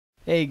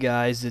Hey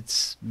guys,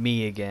 it's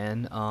me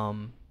again.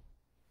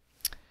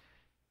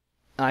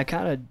 I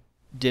kind of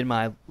did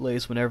my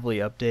latest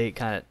Whenevery update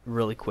kind of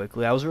really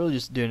quickly. I was really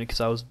just doing it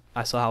because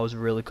I saw I was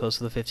really close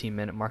to the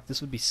 15-minute mark.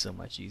 This would be so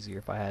much easier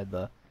if I had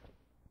the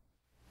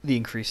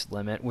increased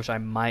limit, which I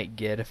might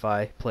get if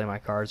I play my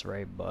cards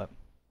right. But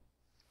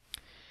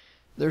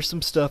there's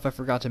some stuff I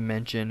forgot to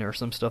mention, or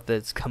some stuff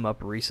that's come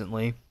up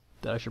recently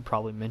that I should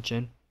probably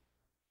mention.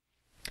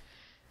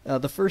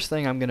 The first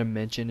thing I'm gonna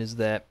mention is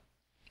that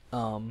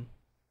um,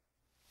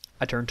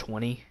 I turned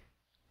 20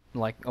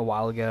 like a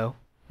while ago.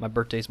 My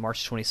birthday's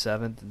March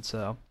 27th, and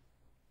so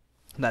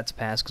that's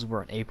passed because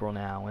we're in April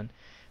now. And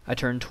I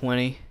turned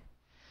 20.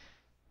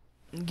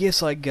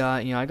 Gifts I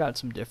got, I got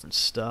some different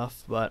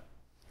stuff, but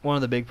one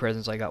of the big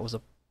presents I got was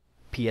a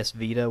PS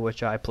Vita,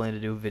 which I plan to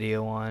do a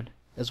video on,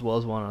 as well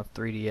as one on a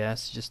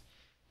 3DS. Just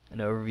an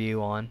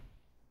overview on,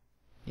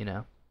 you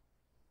know,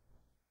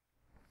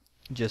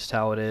 just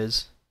how it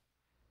is.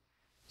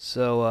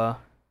 So,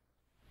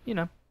 you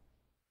know,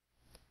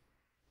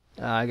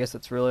 I guess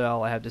that's really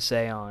all I have to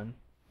say on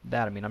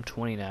that. I mean, I'm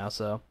 20 now,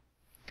 so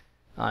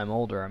I'm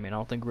older. I mean, I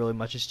don't think really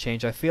much has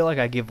changed. I feel like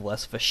I give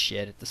less of a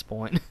shit at this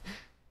point.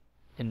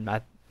 And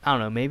I don't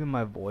know, maybe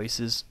my voice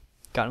has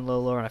gotten a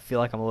little lower and I feel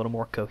like I'm a little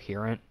more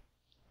coherent.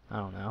 I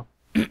don't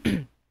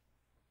know.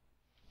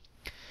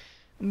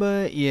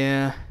 But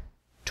yeah,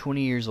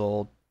 20 years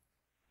old.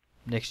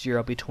 Next year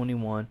I'll be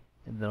 21,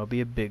 and then I'll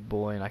be a big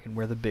boy and I can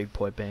wear the big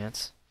boy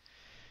pants.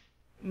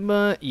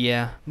 But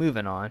yeah,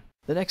 moving on.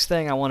 The next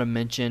thing I want to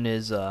mention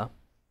is I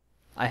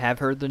have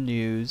heard the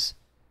news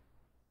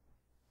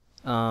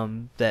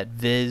that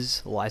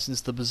Viz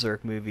licensed the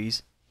Berserk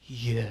movies.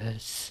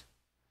 Yes.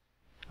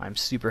 I'm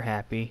super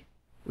happy.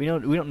 We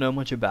don't know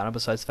much about it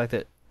besides the fact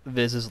that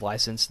Viz has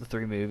licensed the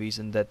three movies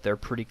and that they're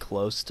pretty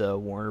close to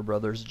Warner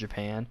Brothers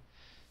Japan.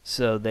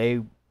 So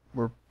they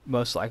were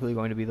most likely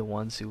going to be the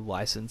ones who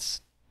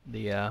license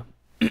the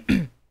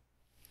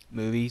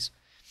movies.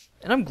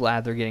 And I'm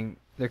glad they're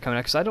coming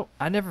out, because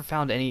I never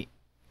found any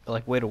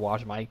like way to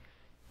watch them. I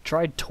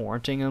tried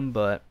torrenting them,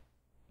 but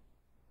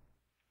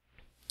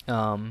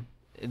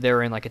they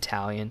were in like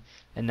Italian,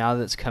 and now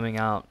that it's coming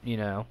out,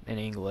 in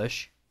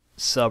English,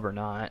 sub or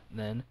not,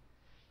 then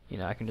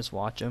I can just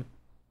watch them.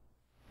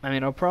 I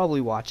mean, I'll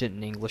probably watch it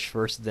in English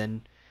first,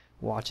 then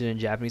watch it in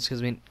Japanese, because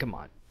I mean, come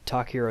on,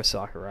 Takahiro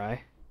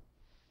Sakurai.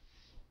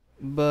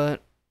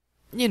 But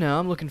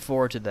I'm looking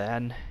forward to that,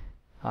 and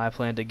I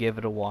plan to give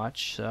it a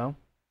watch. So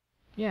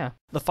yeah,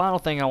 the final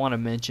thing I want to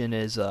mention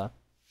is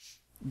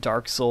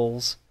Dark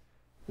Souls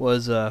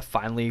was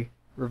finally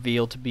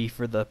revealed to be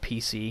for the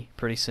PC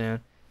pretty soon.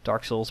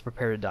 Dark Souls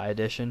Prepare to Die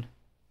Edition.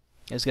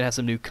 It's gonna have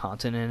some new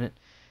content in it,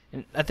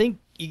 and I think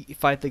you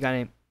fight the guy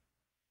named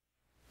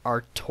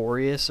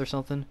Artorias or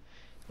something,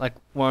 like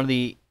one of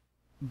the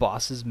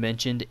bosses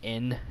mentioned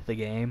in the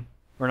game,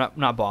 or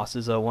not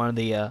bosses. One of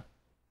the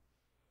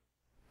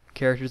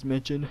characters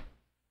mentioned.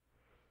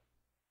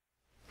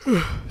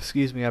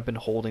 Excuse me, I've been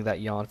holding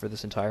that yawn for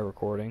this entire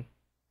recording.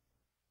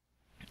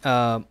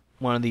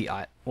 One of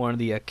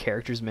the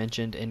characters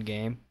mentioned in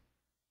game.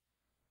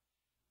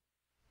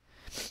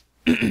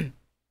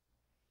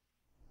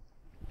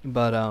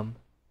 But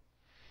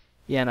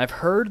yeah, and I've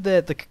heard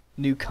that the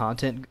new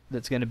content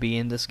that's going to be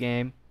in this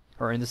game,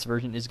 or in this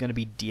version, is going to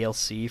be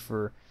DLC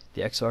for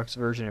the Xbox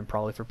version and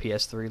probably for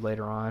PS3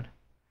 later on.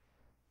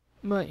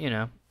 But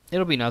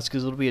it'll be nuts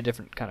because it'll be a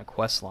different kind of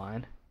quest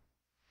line.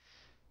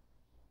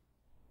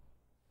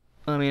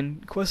 I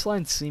mean, quest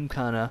lines seem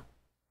kind of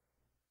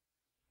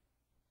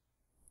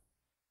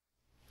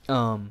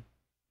I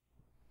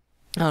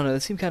don't know, they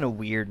seem kind of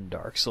weird in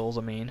Dark Souls.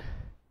 I mean,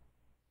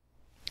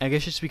 I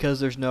guess just because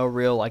there's no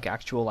real like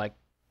actual like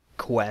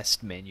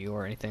quest menu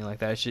or anything like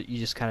that. You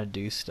just kind of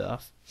do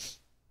stuff.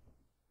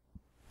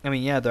 I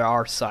mean, yeah, there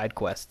are side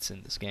quests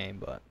in this game,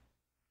 but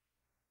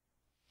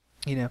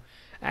I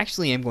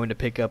actually am going to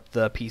pick up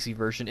the PC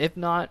version, if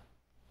not,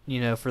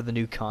 for the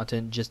new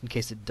content, just in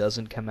case it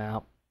doesn't come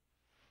out,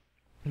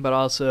 but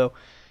also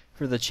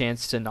for the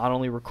chance to not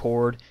only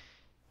record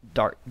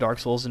Dark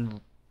Souls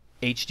in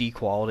HD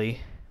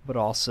quality, but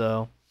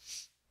also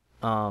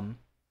for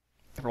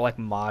like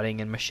modding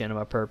and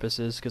machinima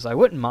purposes, because I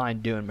wouldn't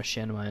mind doing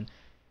machinima,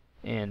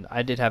 and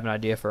I did have an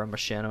idea for a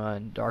machinima,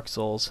 and Dark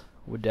Souls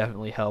would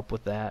definitely help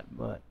with that.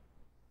 But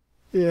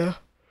yeah.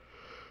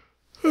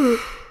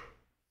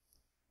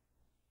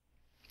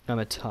 I'm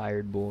a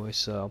tired boy,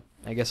 so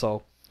I guess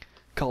I'll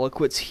call it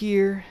quits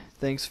here.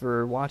 Thanks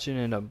for watching,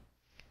 and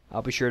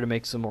I'll be sure to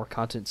make some more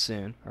content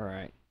soon.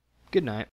 Alright. Good night.